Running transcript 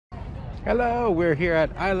Hello, we're here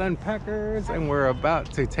at Island Packers and we're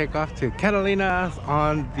about to take off to Catalina's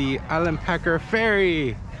on the Island Packer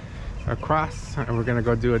ferry across, and we're gonna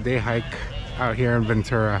go do a day hike out here in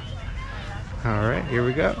Ventura. All right, here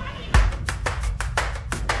we go.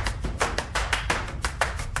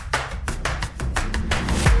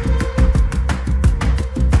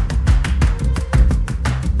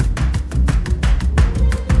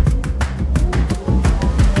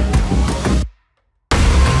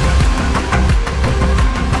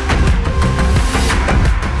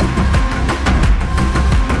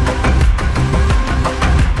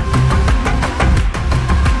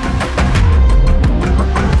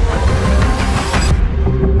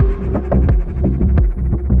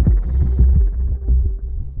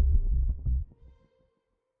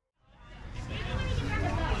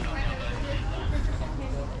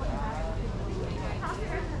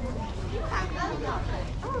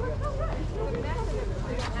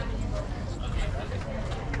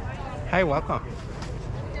 Hi, welcome.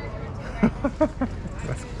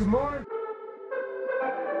 Good morning.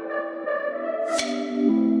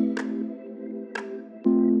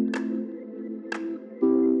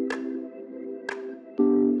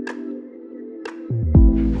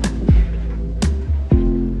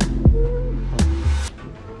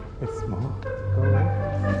 It's small. Go away.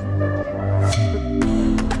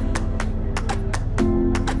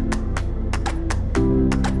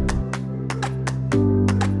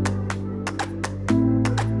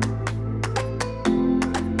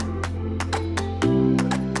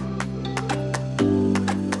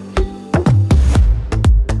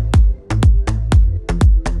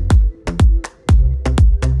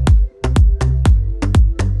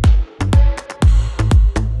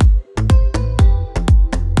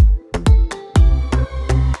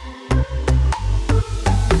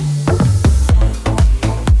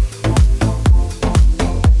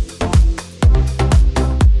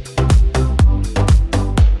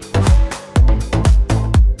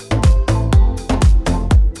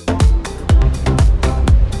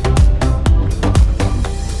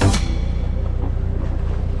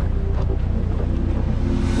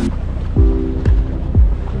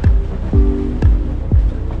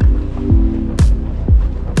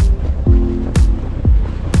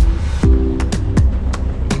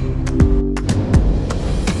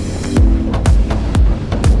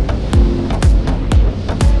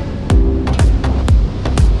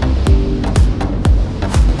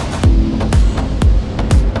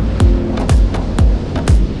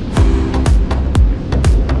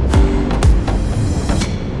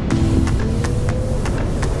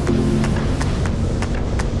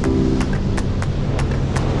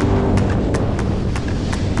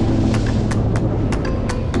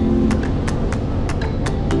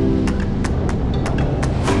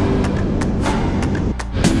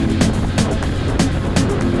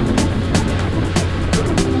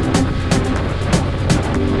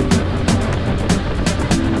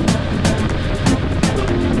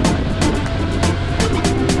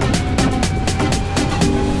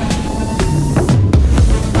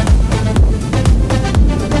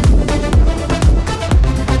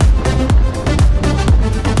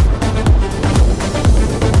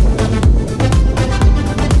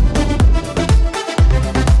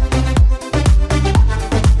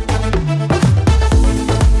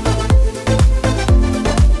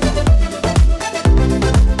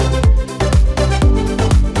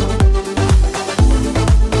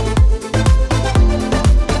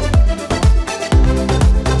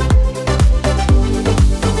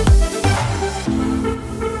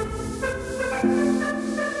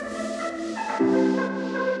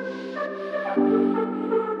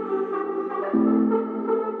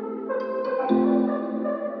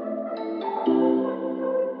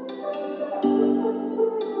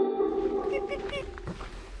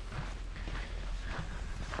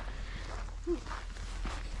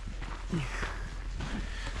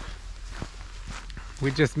 We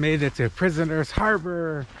just made it to Prisoners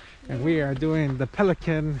Harbor and we are doing the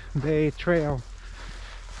Pelican Bay Trail.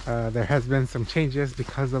 There has been some changes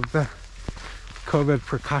because of the COVID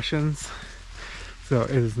precautions. So it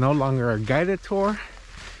is no longer a guided tour.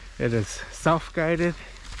 It is self-guided.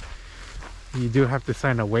 You do have to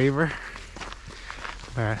sign a waiver,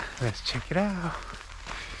 but let's check it out.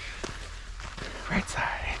 Right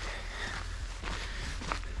side.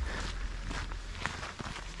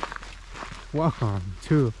 Welcome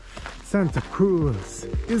to Santa Cruz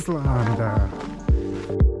Island.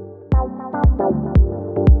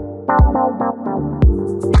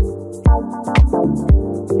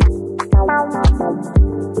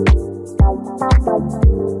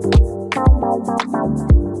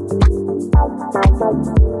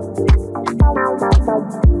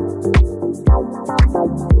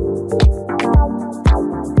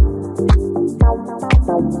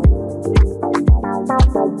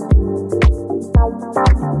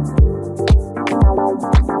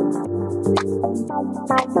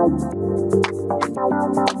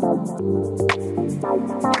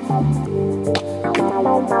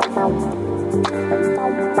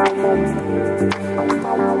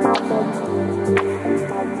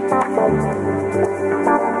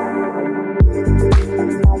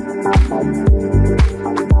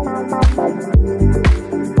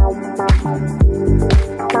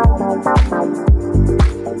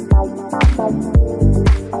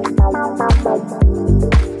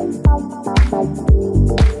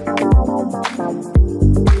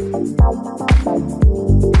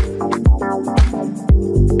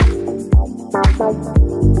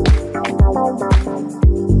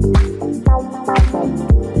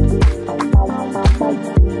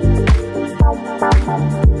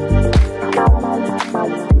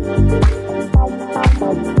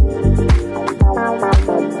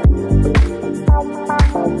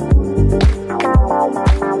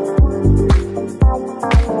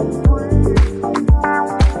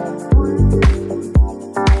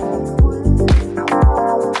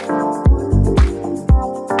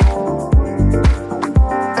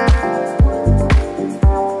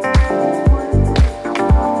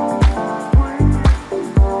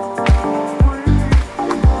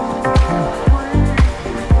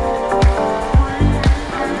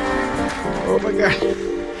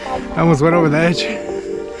 I almost went over the edge.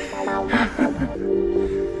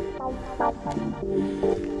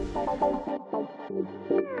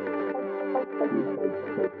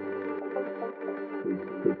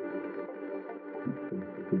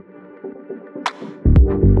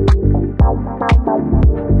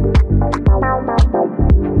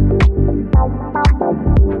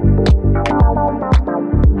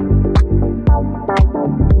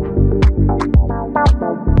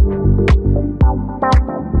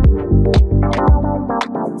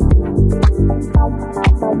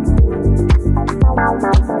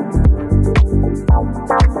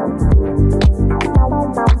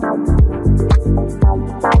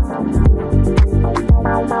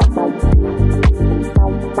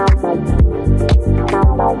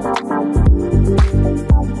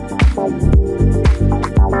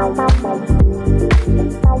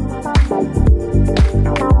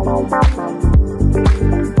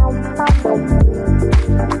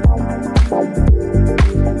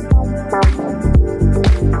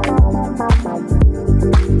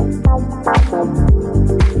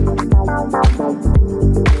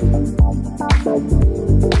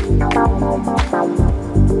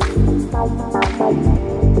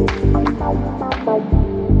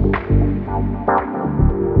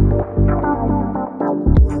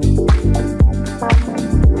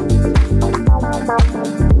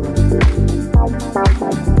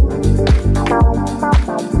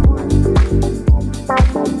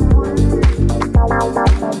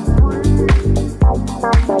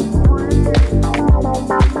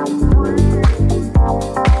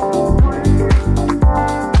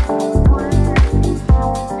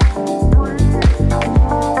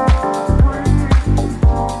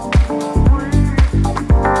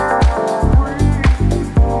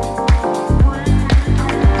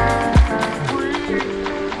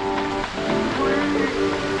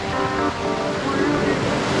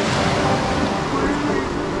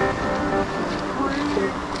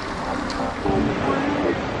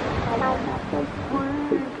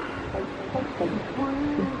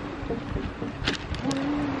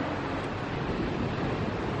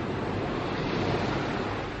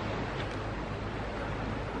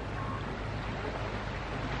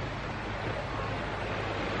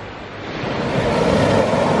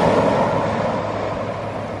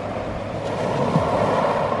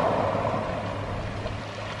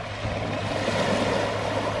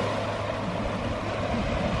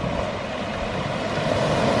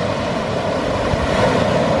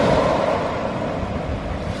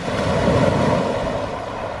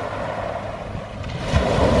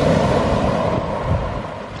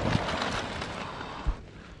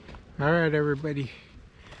 Alright everybody,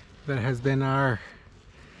 that has been our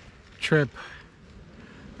trip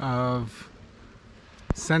of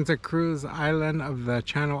Santa Cruz Island of the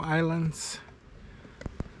Channel Islands,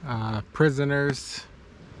 Prisoners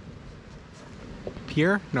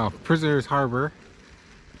Pier? No, Prisoners Harbor,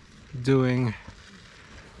 doing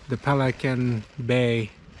the Pelican Bay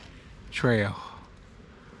Trail.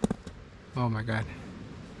 Oh my god.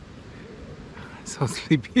 So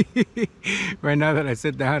sleepy. Right now that I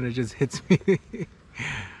sit down, it just hits me.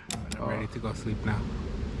 I'm ready to go sleep now.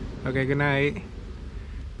 Okay, good night.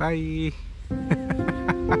 Bye.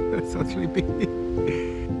 So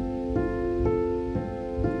sleepy.